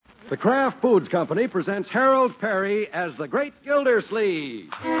The Kraft Foods Company presents Harold Perry as the Great Gildersleeve.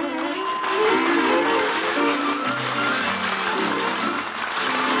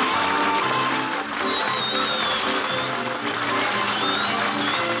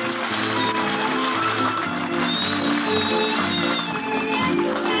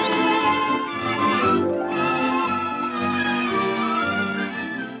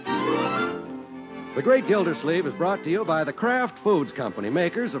 The Great Gildersleeve is brought to you by the Kraft Foods Company,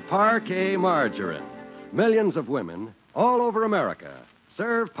 makers of Parquet margarine. Millions of women all over America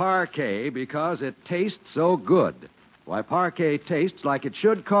serve Parquet because it tastes so good. Why, Parquet tastes like it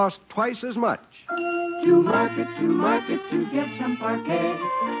should cost twice as much. To market, to get some Parquet.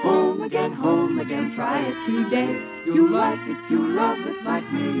 Home again, try it today. You like it, you love it, like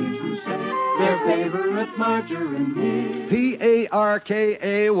millions who say their favorite margarine is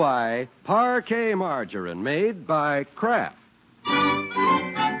Parkay, Parquet margarine, made by Kraft.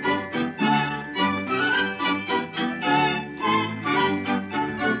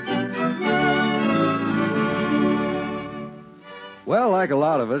 Well, like a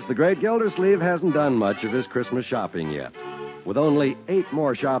lot of us, the Great Gildersleeve hasn't done much of his Christmas shopping yet. With only 8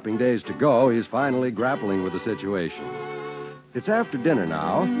 more shopping days to go, he's finally grappling with the situation. It's after dinner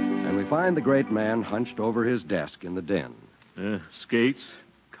now, and we find the great man hunched over his desk in the den. Skates,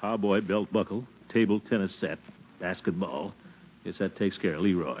 cowboy belt buckle, table tennis set, basketball. Guess that takes care of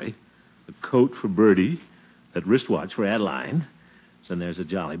Leroy. A coat for Bertie, that wristwatch for Adeline. Then there's the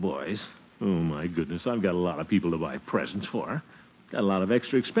Jolly Boys. Oh, my goodness, I've got a lot of people to buy presents for. Got a lot of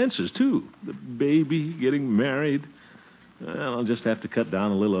extra expenses, too. The baby, getting married. Well, I'll just have to cut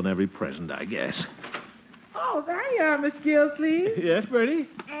down a little on every present, I guess. Oh, there you are, Miss Gilsleeve. Yes, Bertie?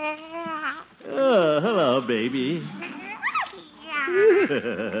 Oh, hello, baby.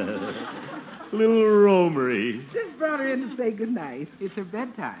 Little Romery. Just brought her in to say good night. It's her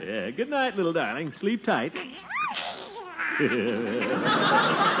bedtime. Yeah, good night, little darling. Sleep tight.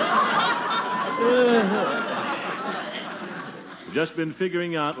 Just been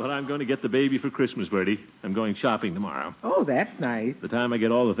figuring out what I'm going to get the baby for Christmas, Bertie. I'm going shopping tomorrow. Oh, that's nice. The time I get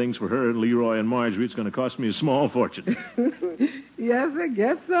all the things for her and Leroy and Marjorie, it's going to cost me a small fortune. Yes, I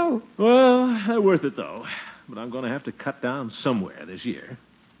guess so. Well, they're worth it, though. But I'm going to have to cut down somewhere this year.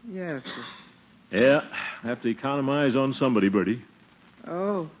 Yes. Yeah, I have to economize on somebody, Bertie.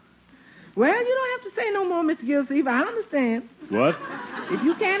 Oh. Well, you don't have to say no more, Mr. Gilsleeve. I understand. What? If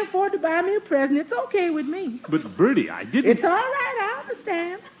you can't afford to buy me a present, it's okay with me. But, Bertie, I didn't... It's all right, I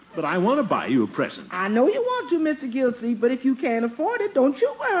understand. But I want to buy you a present. I know you want to, Mr. Gilsleeve, but if you can't afford it, don't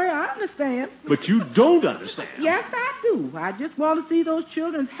you worry. I understand. But you don't understand. Yes, I do. I just want to see those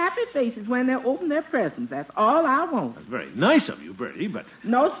children's happy faces when they open their presents. That's all I want. That's very nice of you, Bertie, but...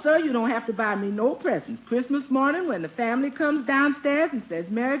 No, sir, you don't have to buy me no presents. Christmas morning, when the family comes downstairs and says,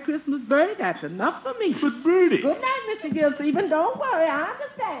 Merry Christmas, Bertie, that's enough for me. But, Bertie... Good night, Mr. Gilsleeve, and don't worry, I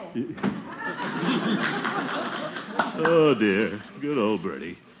understand. Oh, dear. Good old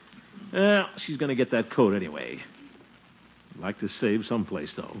Bertie. Well, she's going to get that coat anyway. I'd like to save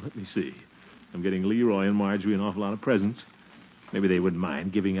someplace, though. Let me see. I'm getting Leroy and Marjorie an awful lot of presents. Maybe they wouldn't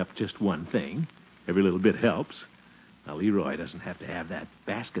mind giving up just one thing. Every little bit helps. Now, Leroy doesn't have to have that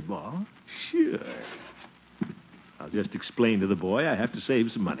basketball. Sure. I'll just explain to the boy I have to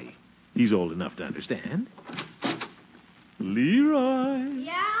save some money. He's old enough to understand. Leroy.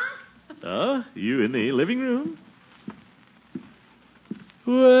 Yeah? Oh, you in the living room?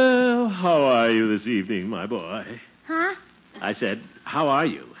 Well, how are you this evening, my boy? Huh? I said, how are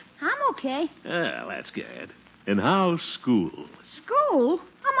you? I'm okay. Well, that's good. And how's school? School?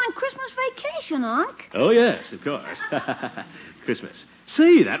 I'm on Christmas vacation, Unc. Oh, yes, of course. Christmas.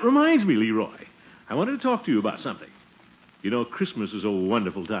 Say, that reminds me, Leroy. I wanted to talk to you about something. You know, Christmas is a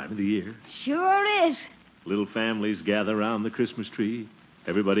wonderful time of the year. Sure is. Little families gather around the Christmas tree.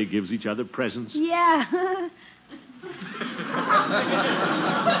 Everybody gives each other presents. Yeah.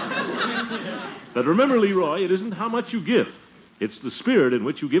 But remember, Leroy, it isn't how much you give. It's the spirit in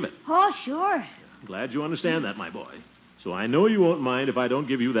which you give it. Oh, sure. I'm glad you understand that, my boy. So I know you won't mind if I don't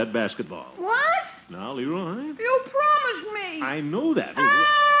give you that basketball. What? Now, Leroy. You promised me. I know that.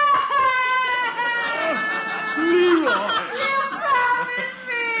 Leroy.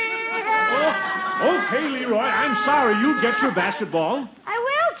 Oh, okay, Leroy. I'm sorry. You get your basketball. I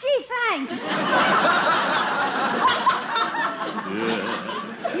will, Gee, thanks.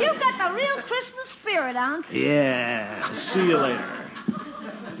 Yeah. You've got the real Christmas spirit, Unc. Yeah. See you later.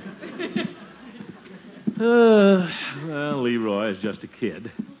 Well, Leroy is just a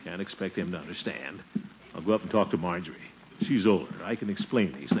kid. Can't expect him to understand. I'll go up and talk to Marjorie. She's older. I can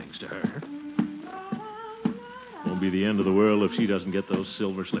explain these things to her. Oh, won't be the end of the world if she doesn't get those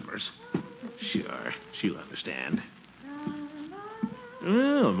silver slippers. Sure, she'll understand.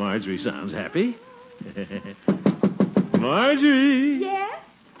 Well, Marjorie sounds happy. Marjorie! Yes?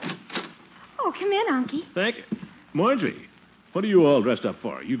 Oh, come in, Unky. Thank you. Marjorie, what are you all dressed up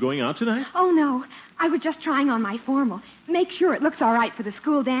for? You going out tonight? Oh, no. I was just trying on my formal. Make sure it looks all right for the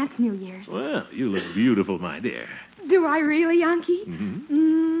school dance New Year's. Well, you look beautiful, my dear. Do I really, Unky?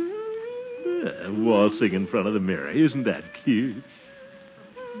 Waltzing in front of the mirror. Isn't that cute?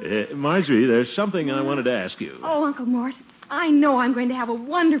 Marjorie, there's something I wanted to ask you. Oh, Uncle Mort, I know I'm going to have a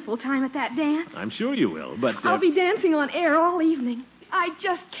wonderful time at that dance. I'm sure you will, but... I'll be dancing on air all evening. I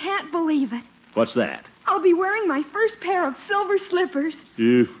just can't believe it. What's that? I'll be wearing my first pair of silver slippers.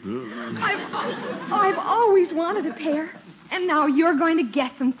 I've always wanted a pair, and now you're going to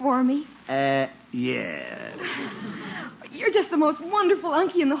get them for me. Yeah. You're just the most wonderful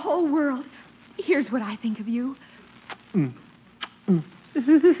Unky in the whole world. Here's what I think of you. Now,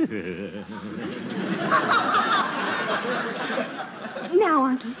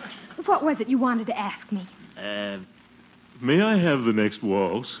 Unky, what was it you wanted to ask me? May I have the next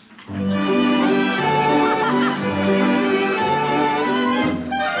waltz?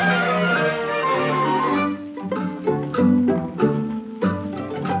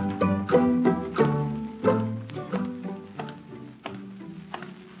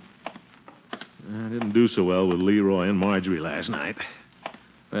 I didn't do so well with Leroy and Marjorie last night.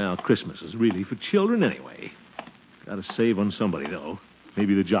 Well, Christmas is really for children anyway. Gotta save on somebody, though.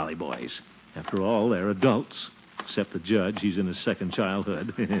 Maybe the Jolly Boys. After all, they're adults. Except the judge, he's in his second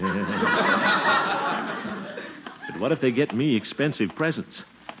childhood. But what if they get me expensive presents?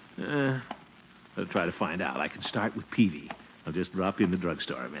 I'll try to find out. I can start with Peavy. I'll just drop in the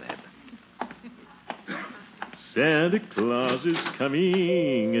drugstore a minute. Santa Claus is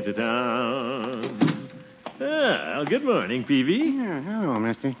coming into town. Well, good morning, Peavy. Yeah, hello,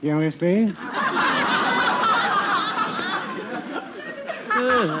 Mr. Gildersleeve.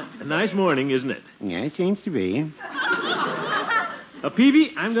 A nice morning, isn't it? Yeah, it seems to be.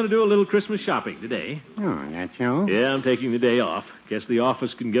 Peavy, I'm going to do a little Christmas shopping today. Oh, that's so? Yeah, I'm taking the day off. Guess the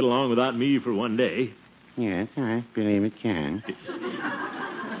office can get along without me for one day. Yes, I believe it can.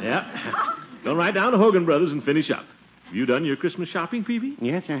 Yeah. Go right down to Hogan Brothers and finish up. Have you done your Christmas shopping, Peavy?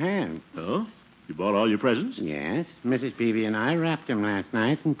 Yes, I have. Oh? You bought all your presents? Yes. Mrs. Peavy and I wrapped them last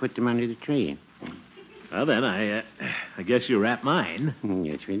night and put them under the tree. Well, then, I guess you wrapped mine.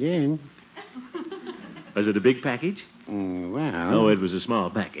 Yes, we did. Was it a big package? Well... No, it was a small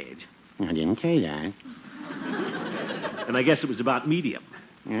package. I didn't say that. And I guess it was about medium.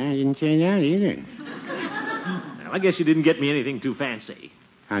 I didn't say that either. Well, I guess you didn't get me anything too fancy.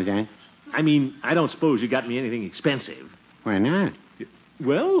 How's that? I mean, I don't suppose you got me anything expensive. Why not?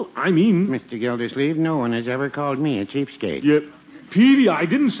 Well, I mean... Mr. Gildersleeve, no one has ever called me a cheapskate. Yeah, Peavy, I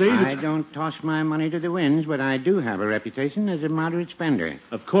didn't say that... I don't toss my money to the winds, but I do have a reputation as a moderate spender.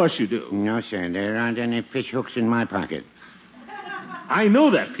 Of course you do. No, sir, there aren't any fish hooks in my pocket. I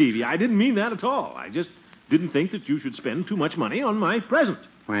know that, Peavy. I didn't mean that at all. I just didn't think that you should spend too much money on my present.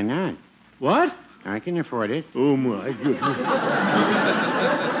 Why not? What? I can afford it. Oh, my goodness.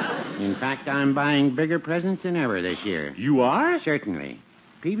 In fact, I'm buying bigger presents than ever this year. You are? Certainly.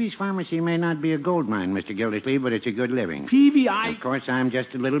 Peavy's Pharmacy may not be a gold mine, Mr. Gildersleeve, but it's a good living. Peavy, Of course, I'm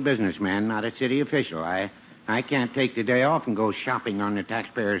just a little businessman, not a city official. I can't take the day off and go shopping on the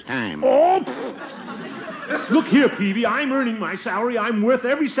taxpayers' time. Oh! Look here, Peavy. I'm earning my salary. I'm worth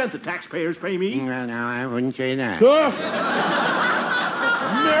every cent the taxpayers pay me. Well, now, I wouldn't say that.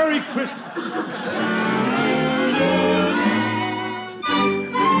 Merry Christmas.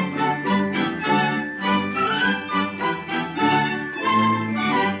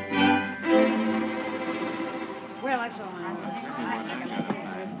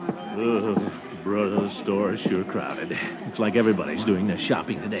 Brother, the store is sure crowded. Looks like everybody's doing their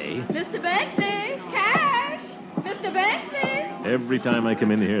shopping today. Mr. Bentley, cash! Mr. Bentley! Every time I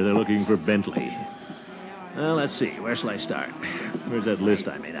come in here, they're looking for Bentley. Well, let's see. Where shall I start? Where's that list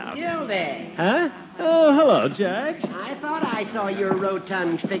I made out? Gildy. Huh? Oh, hello, Jax. I thought I saw your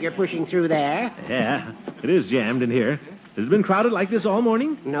rotund figure pushing through there. Yeah, it is jammed in here. Has it been crowded like this all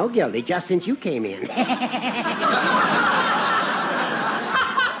morning? No, Gildy, just since you came in.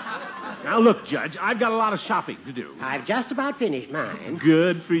 Now, look, Judge, I've got a lot of shopping to do. I've just about finished mine.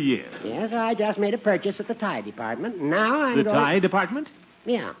 Good for you. Yes, I just made a purchase at the tie department. Now I'm The going... tie department?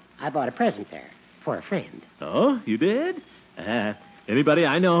 Yeah, I bought a present there for a friend. Oh, you did? Anybody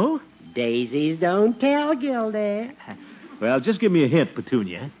I know? Daisies don't tell, Gildy. Well, just give me a hint,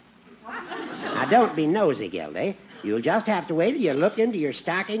 Petunia. Now, don't be nosy, Gildy. You'll just have to wait till you look into your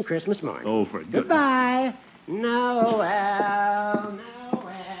stocking Christmas morning. Oh, for goodness. Goodbye. Noel.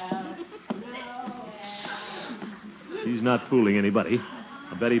 He's not fooling anybody.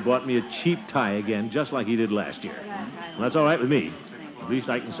 I bet he bought me a cheap tie again, just like he did last year. Well, that's all right with me. At least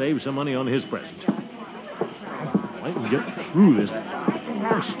I can save some money on his present. I can get through this.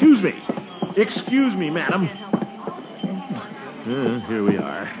 Oh, excuse me, madam. Here we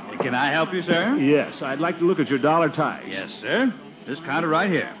are. Can I help you, sir? Yes, I'd like to look at your dollar ties. Yes, sir. This counter right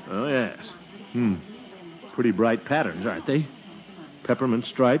here. Oh, yes. Pretty bright patterns, aren't they? Peppermint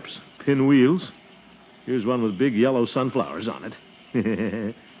stripes, pinwheels. Here's one with big yellow sunflowers on it.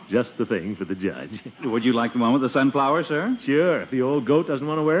 Just the thing for the judge. Would you like the one with the sunflower, sir? Sure. If the old goat doesn't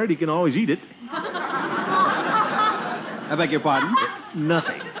want to wear it, he can always eat it. I beg your pardon?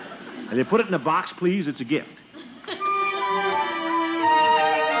 Nothing. And you put it in a box, please. It's a gift.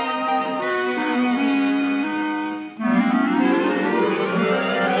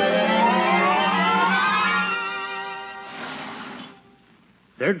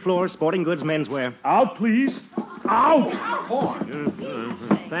 Third floor, sporting goods, menswear. Out, please. Out!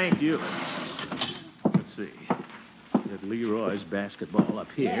 Thank you. Let's see. Get Leroy's basketball up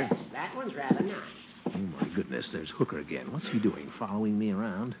here. Yes, that one's rather nice. Oh, my goodness, there's Hooker again. What's he doing, following me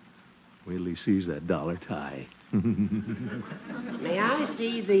around? Wait till he sees that dollar tie. May I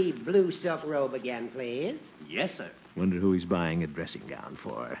see the blue silk robe again, please? Yes, sir. Wonder who he's buying a dressing gown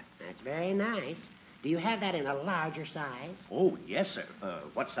for. That's very nice. Do you have that in a larger size? Oh, yes, sir.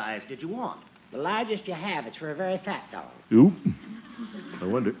 What size did you want? The largest you have. It's for a very fat dog. Oop. I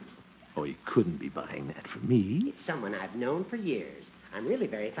wonder... Oh, he couldn't be buying that for me. It's someone I've known for years. I'm really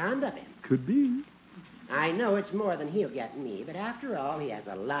very fond of him. Could be. I know it's more than he'll get me, but after all, he has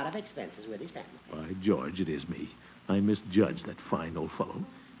a lot of expenses with his family. By George, it is me. I misjudged that fine old fellow.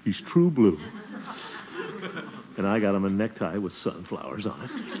 He's true blue. And I got him a necktie with sunflowers on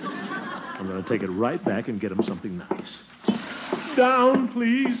it. I'm going to take it right back and get him something nice. Down,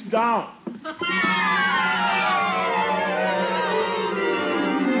 please, down.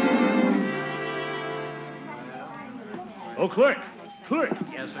 Oh, clerk.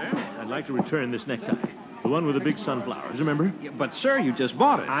 Yes, sir. I'd like to return this necktie. The one with the big sunflowers, remember? Yeah, but, sir, you just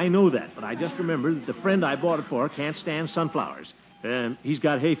bought it. I know that, but I just remembered that the friend I bought it for can't stand sunflowers. He's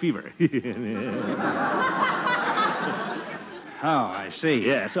got hay fever. Oh, I see.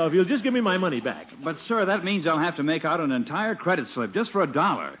 Yeah, so if you'll just give me my money back. But, sir, that means I'll have to make out an entire credit slip just for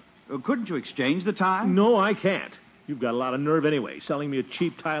 $1. Couldn't you exchange the tie? No, I can't. You've got a lot of nerve anyway, selling me a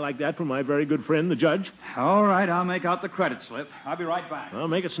cheap tie like that from my very good friend, the judge. All right, I'll make out the credit slip. I'll be right back. I'll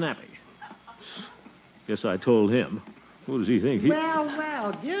make it snappy. Guess I told him. What does he think?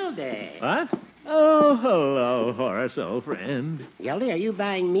 Well, Gildy. What? Oh, hello, Horace, old friend. Gildy, are you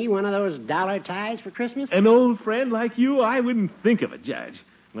buying me one of those dollar ties for Christmas? An old friend like you? I wouldn't think of it, Judge.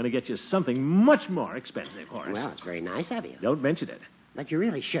 I'm going to get you something much more expensive, Horace. Well, it's very nice of you. Don't mention it. But you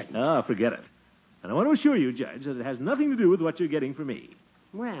really shouldn't. Oh, forget it. And I want to assure you, Judge, that it has nothing to do with what you're getting from me.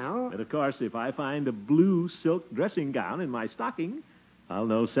 Well... And, of course, if I find a blue silk dressing gown in my stocking, I'll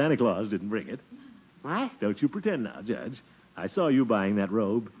know Santa Claus didn't bring it. What? Don't you pretend now, Judge. I saw you buying that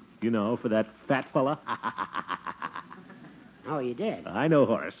robe, you know, for that fat fella. Oh, you did? I know,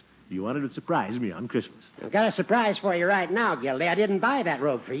 Horace. You wanted to surprise me on Christmas. I've got a surprise for you right now, Gildy. I didn't buy that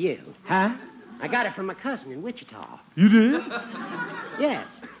robe for you. Huh? I got it from a cousin in Wichita. You did? Yes.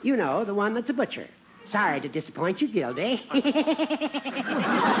 You know, the one that's a butcher. Sorry to disappoint you, Gildy. Well,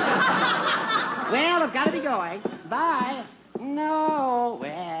 I've got to be going. Bye. No.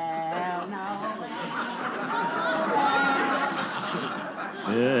 Well, no.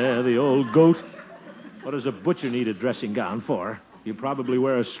 Yeah, the old goat. What does a butcher need a dressing gown for? You probably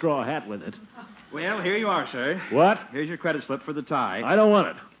wear a straw hat with it. Well, here you are, sir. What? Here's your credit slip for the tie. I don't want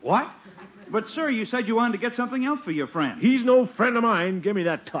it. What? But, sir, you said you wanted to get something else for your friend. He's no friend of mine. Give me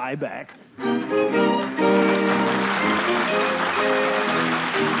that tie back.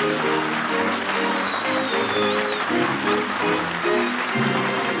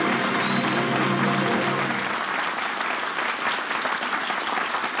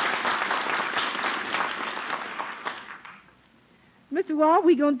 Mr. Walt,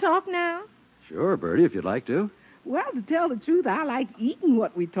 we going to talk now? Sure, Bertie, if you'd like to. Well, to tell the truth, I like eating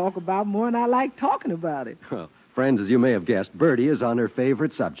what we talk about more than I like talking about it. Well, friends, as you may have guessed, Bertie is on her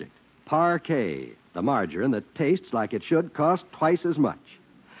favorite subject, Parquet, the margarine that tastes like it should cost twice as much.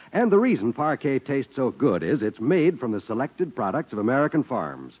 And the reason Parquet tastes so good is it's made from the selected products of American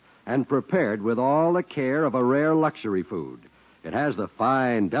farms and prepared with all the care of a rare luxury food. It has the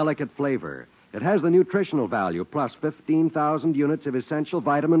fine, delicate flavor. It has the nutritional value, plus 15,000 units of essential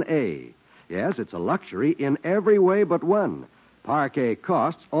vitamin A. Yes, it's a luxury in every way but one. Parquet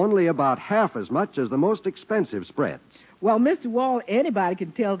costs only about half as much as the most expensive spreads. Well, Mr. Wall, anybody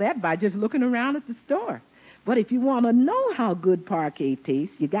can tell that by just looking around at the store. But if you want to know how good parquet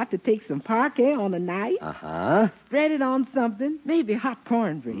tastes, you got to take some parquet on a knife, spread it on something, maybe hot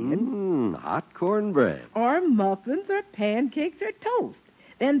cornbread. Hot cornbread. Or muffins or pancakes or toast.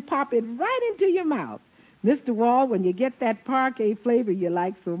 Then pop it right into your mouth. Mr. Wall, when you get that parquet flavor you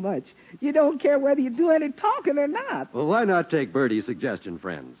like so much, you don't care whether you do any talking or not. Well, why not take Bertie's suggestion,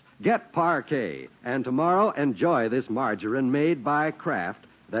 friends? Get Parquet, and tomorrow enjoy this margarine made by Kraft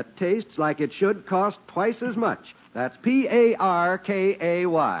that tastes like it should cost twice as much. That's Parkay.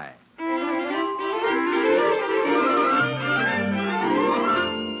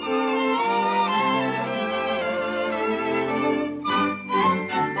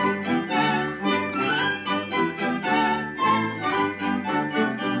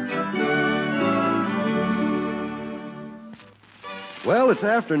 Well, it's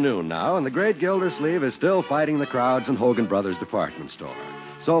afternoon now, and the great Gildersleeve is still fighting the crowds in Hogan Brothers department store.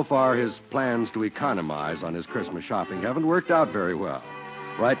 So far, his plans to economize on his Christmas shopping haven't worked out very well.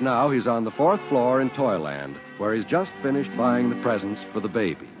 Right now, he's on the 4th floor in Toyland, where he's just finished buying the presents for the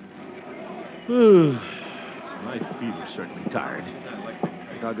baby. My feet are certainly tired. I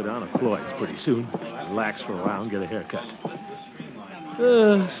think I'll go down to Floyd's pretty soon. Relax for a while and get a haircut.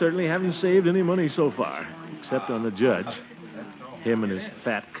 Certainly haven't saved any money so far, except on the judge. Him and his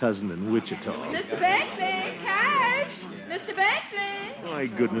fat cousin in Wichita. Mr. Bentley, cash! Mr. Bentley! My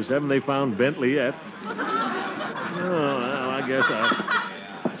goodness, haven't they found Bentley yet? Well, I guess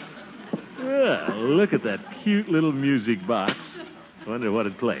Well, look at that cute little music box. Wonder what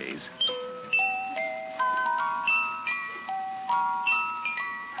it plays.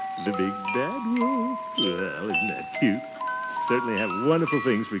 The Big Bad Wolf. Well, isn't that cute? Certainly have wonderful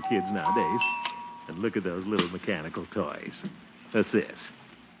things for kids nowadays. And look at those little mechanical toys. What's this?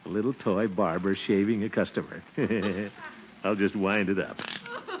 A little toy barber shaving a customer. I'll just wind it up.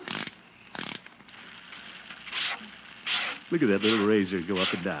 Look at that little razor go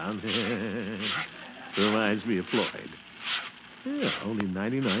up and down. Reminds me of Floyd. Yeah, only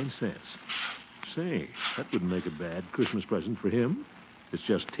 99 cents. Say, that wouldn't make a bad Christmas present for him. It's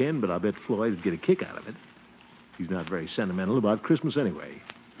just 10, but I bet Floyd would get a kick out of it. He's not very sentimental about Christmas anyway.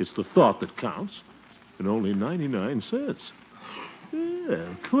 It's the thought that counts. And only 99 cents.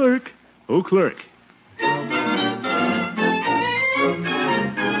 Yeah, clerk. Oh, clerk.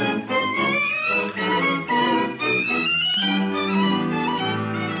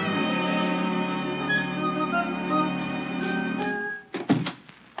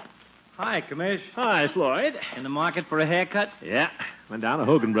 Hi, Commish. Hi, Floyd. In the market for a haircut? Yeah, went down to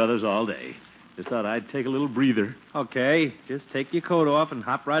Hogan Brothers all day. Just thought I'd take a little breather. Okay, just take your coat off and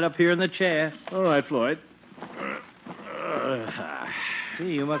hop right up here in the chair. All right, Floyd.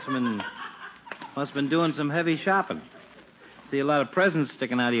 Gee, you must have been doing some heavy shopping. See a lot of presents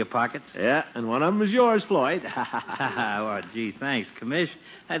sticking out of your pockets. Yeah, and one of them is yours, Floyd. Oh, gee, thanks, Commish.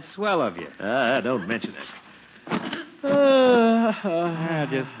 That's swell of you. Don't mention it.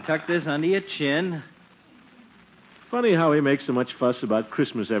 Just tuck this under your chin. Funny how he makes so much fuss about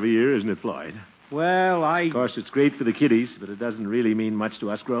Christmas every year, isn't it, Floyd? Well, Of course, it's great for the kiddies, but it doesn't really mean much to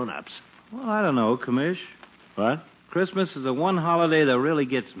us grown-ups. Well, I don't know, Commish. What? Christmas is the one holiday that really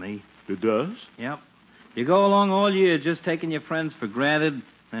gets me. It does? Yep. You go along all year just taking your friends for granted,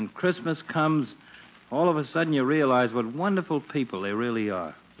 and Christmas comes, all of a sudden you realize what wonderful people they really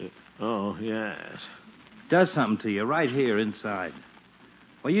are. Oh, yes. Does something to you right here inside.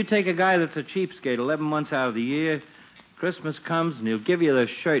 Well, you take a guy that's a cheapskate 11 months out of the year, Christmas comes, and he'll give you the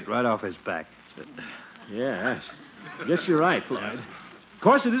shirt right off his back. Yes. I guess you're right, Floyd. Of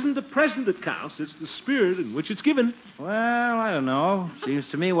course, it isn't the present that counts. It's the spirit in which it's given. Well, I don't know. Seems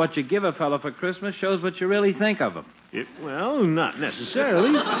to me what you give a fellow for Christmas shows what you really think of him. Well, not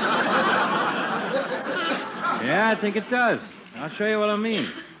necessarily. Yeah, I think it does. I'll show you what I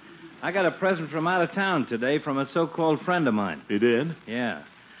mean. I got a present from out of town today from a so-called friend of mine. You did? Yeah.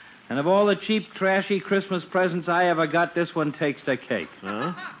 And of all the cheap, trashy Christmas presents I ever got, this one takes the cake.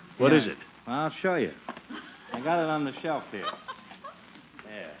 Huh? What is it? I'll show you. I got it on the shelf here.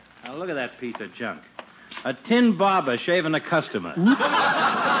 There. Now, look at that piece of junk. A tin barber shaving a customer.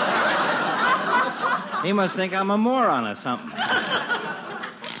 He must think I'm a moron or something.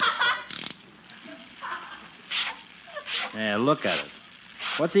 Yeah, look at it.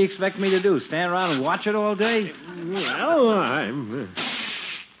 What's he expect me to do, stand around and watch it all day? Well, I'm...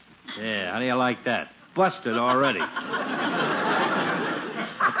 Yeah, how do you like that? Busted already.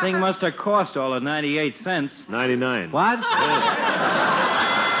 The thing must have cost all of 98 cents. 99. What? Yeah.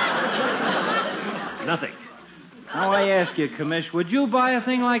 Nothing. Now, I ask you, Commish, would you buy a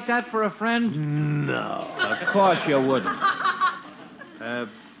thing like that for a friend? No. Of course you wouldn't.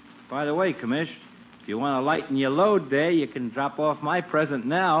 By the way, Commish, if you want to lighten your load there, you can drop off my present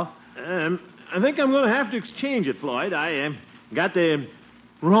now. I think I'm going to have to exchange it, Floyd. I got the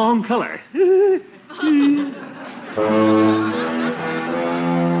wrong color.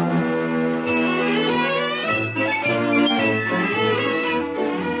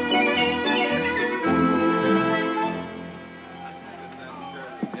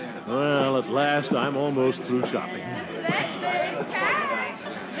 Well, at last, I'm almost through shopping.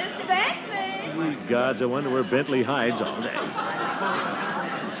 Mr. Bentley. Good gods, I wonder where Bentley hides all day.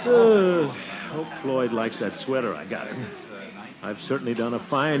 Hope Floyd likes that sweater I got him. I've certainly done a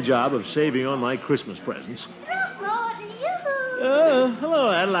fine job of saving on my Christmas presents. Hello,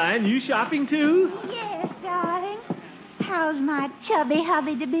 Adeline. You shopping, too? Yes, darling. How's my chubby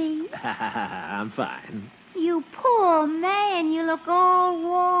hubby-to-be? I'm fine. You poor man, you look all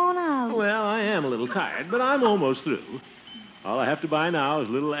worn out. Well, I am a little tired, but I'm almost through. All I have to buy now is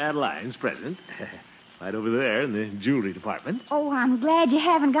little Adeline's present. Right over there in the jewelry department. Oh, I'm glad you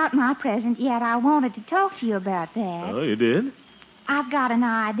haven't got my present yet. I wanted to talk to you about that. Oh, you did? I've got an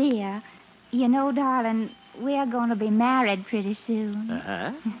idea. You know, darling, we're going to be married pretty soon.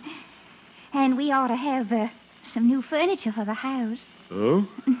 Uh-huh. And we ought to have some new furniture for the house. Oh?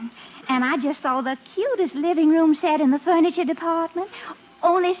 And I just saw the cutest living room set in the furniture department.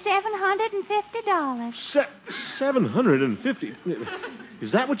 Only $750. $750?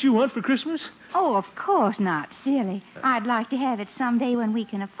 Is that what you want for Christmas? Oh, of course not, silly. I'd like to have it someday when we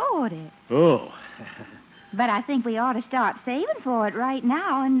can afford it. Oh. But I think we ought to start saving for it right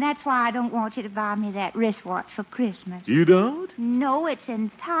now, and that's why I don't want you to buy me that wristwatch for Christmas. You don't? No, it's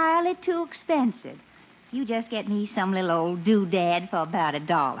entirely too expensive. You just get me some little old doodad for about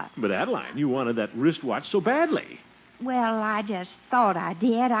 $1. But, Adeline, you wanted that wristwatch so badly. Well, I just thought I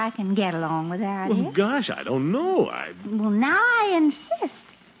did. I can get along without Well, it. gosh, I don't know. Well, now I insist.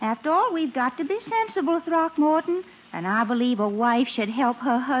 After all, we've got to be sensible, Throckmorton. And I believe a wife should help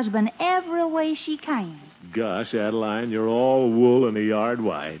her husband every way she can. Gosh, Adeline, you're all wool and a yard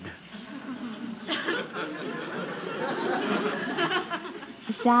wide.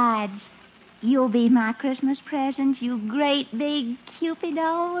 Besides, you'll be my Christmas present, you great big Cupid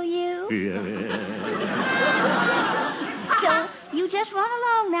doll, you. So you just run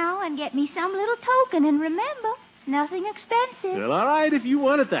along now and get me some little token, and remember, nothing expensive. Well, all right, if you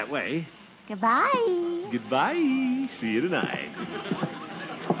want it that way. Goodbye. Goodbye. See you tonight.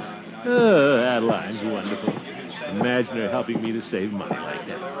 Oh, Adeline's wonderful. Imagine her helping me to save money like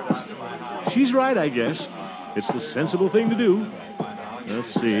that. She's right, I guess. It's the sensible thing to do.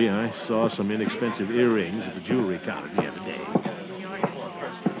 Let's see. I saw some inexpensive earrings at the jewelry counter the other day.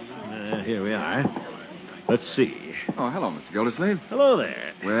 Here we are. Let's see. Oh, hello, Mr. Gildersleeve. Hello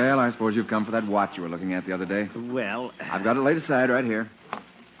there. Well, I suppose you've come for that watch you were looking at the other day. Well... I've got it laid aside right here.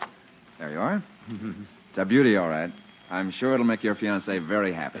 There you are. It's a beauty, all right. I'm sure it'll make your fiancée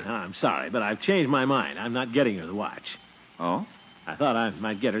very happy. I'm sorry, but I've changed my mind. I'm not getting her the watch. Oh? I thought I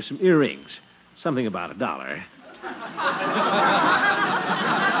might get her some earrings. Something about $1.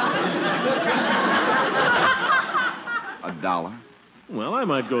 $1? Well, I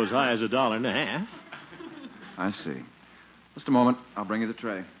might go as high as $1.50. I see. Just a moment. I'll bring you the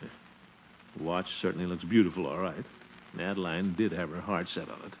tray. The watch certainly looks beautiful, all right. Adeline did have her heart set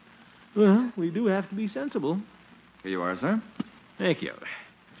on it. Well, we do have to be sensible. Here you are, sir. Thank you.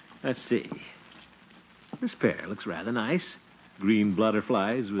 Let's see. This pair looks rather nice. Green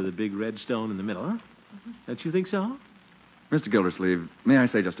butterflies with a big red stone in the middle. Don't you think so? Mr. Gildersleeve, may I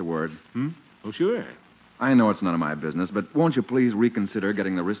say just a word? Oh, sure. I know it's none of my business, but won't you please reconsider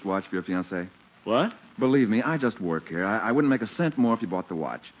getting the wristwatch for your fiancée? What? Believe me, I just work here. I wouldn't make a cent more if you bought the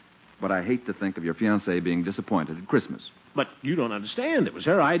watch. But I hate to think of your fiancée being disappointed at Christmas. But you don't understand. It was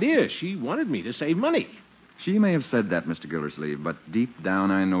her idea. She wanted me to save money. She may have said that, Mr. Gildersleeve, but deep down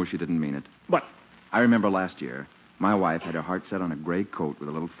I know she didn't mean it. But I remember last year, my wife had her heart set on a gray coat with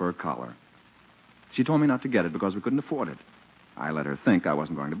a little fur collar. She told me not to get it because we couldn't afford it. I let her think I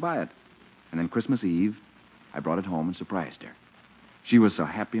wasn't going to buy it. And then Christmas Eve, I brought it home and surprised her. She was so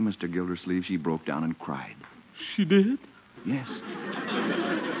happy, Mr. Gildersleeve, she broke down and cried. She did? Yes.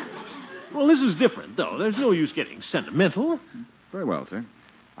 Well, this is different, though. There's no use getting sentimental. Very well, sir.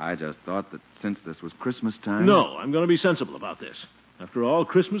 I just thought that since this was Christmas time... No, I'm going to be sensible about this. After all,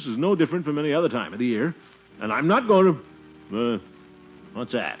 Christmas is no different from any other time of the year. And I'm not going to...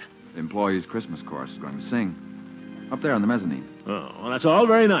 what's that? The employees' Christmas chorus is going to sing. Up there on the mezzanine. Oh, well, that's all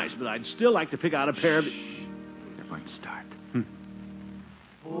very nice, but I'd still like to pick out a pair of... They're going to start.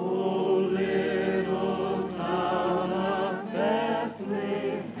 Oh, little cloud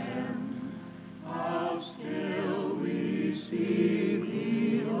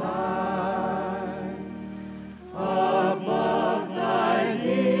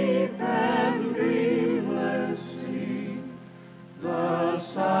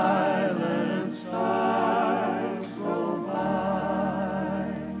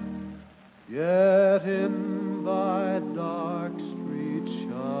let in thy dark street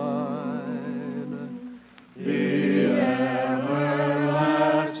shine. The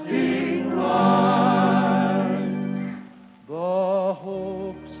everlasting light, the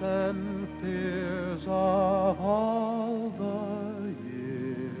hopes and fears of all the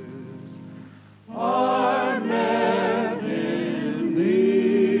years are met in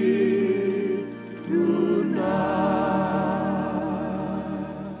thee tonight.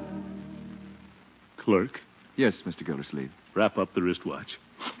 Clerk, Yes, Mr. Gildersleeve. wrap up the wristwatch.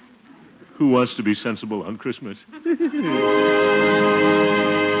 Who wants to be sensible on Christmas?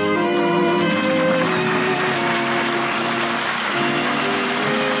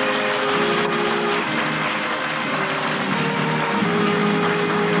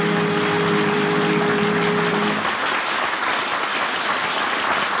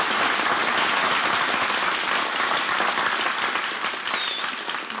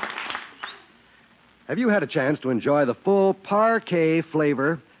 Have you had a chance to enjoy the full parquet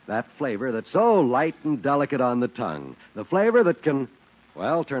flavor? That flavor that's so light and delicate on the tongue. The flavor that can,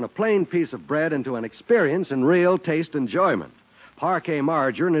 well, turn a plain piece of bread into an experience in real taste enjoyment. Parquet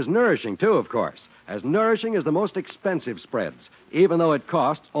margarine is nourishing, too, of course. As nourishing as the most expensive spreads, even though it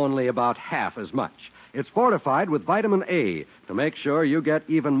costs only about half as much. It's fortified with vitamin A to make sure you get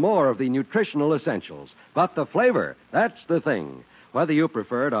even more of the nutritional essentials. But the flavor, that's the thing. Whether you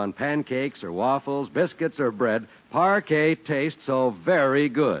prefer it on pancakes or waffles, biscuits or bread, parquet tastes so very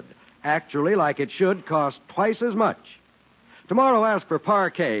good. Actually, like it should, cost twice as much. Tomorrow, ask for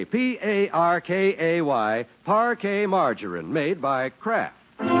Parquet, P-A-R-K-A-Y, Parquet margarine, made by Kraft.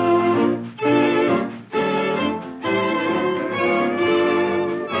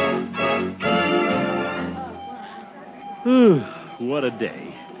 What a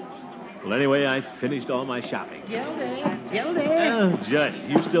day. Well, anyway, I finished all my shopping. Gildy. Judge,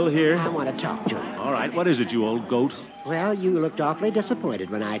 you still here? I want to talk to you. All right, what is it, you old goat? Well, you looked awfully disappointed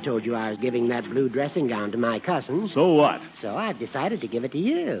when I told you I was giving that blue dressing gown to my cousin. So what? So I've decided to give it to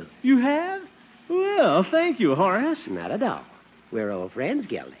you. You have? Well, thank you, Horace. Not at all. We're old friends,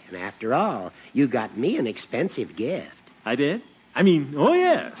 Gildy. And after all, you got me an expensive gift. I did? I mean, oh,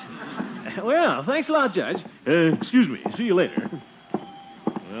 yes. Well, thanks a lot, Judge. Excuse me. See you later.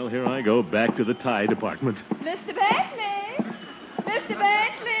 Well, here I go, back to the tie department. Mr. Bentley! Mr.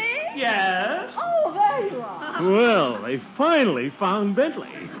 Bentley! Yes? Oh, there you are. Well, they finally found Bentley.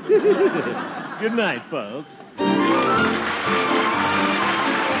 Good night, folks.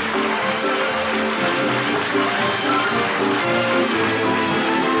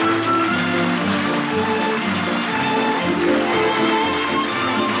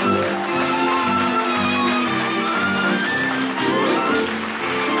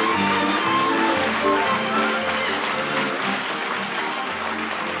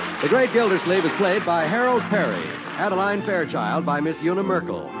 The Great Gildersleeve is played by Harold Perry. Adeline Fairchild by Miss Una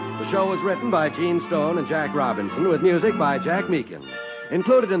Merkel. The show was written by Gene Stone and Jack Robinson with music by Jack Meakin.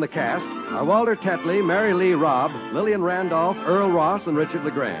 Included in the cast are Walter Tetley, Mary Lee Robb, Lillian Randolph, Earl Ross, and Richard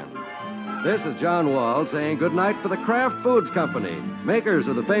LeGrand. This is John Wall saying good night for the Kraft Foods Company, makers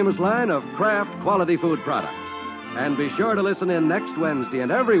of the famous line of Kraft quality food products. And be sure to listen in next Wednesday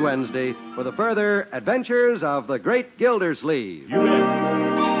and every Wednesday for the further adventures of the Great Gildersleeve. You bet.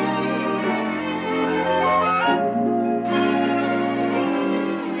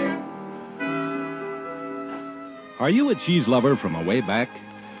 Are you a cheese lover from a way back?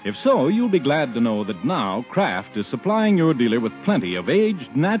 If so, you'll be glad to know that now Kraft is supplying your dealer with plenty of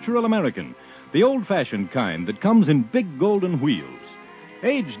aged natural American, the old-fashioned kind that comes in big golden wheels.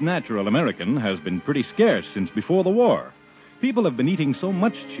 Aged natural American has been pretty scarce since before the war. People have been eating so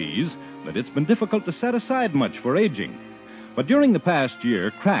much cheese that it's been difficult to set aside much for aging. But during the past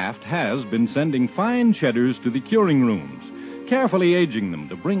year, Kraft has been sending fine cheddars to the curing rooms, carefully aging them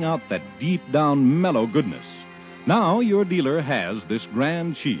to bring out that deep-down mellow goodness. Now your dealer has this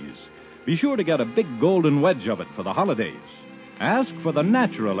grand cheese. Be sure to get a big golden wedge of it for the holidays. Ask for the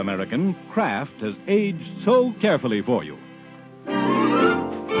natural American Kraft has aged so carefully for you.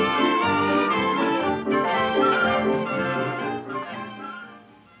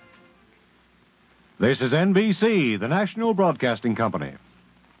 This is NBC, the National Broadcasting Company.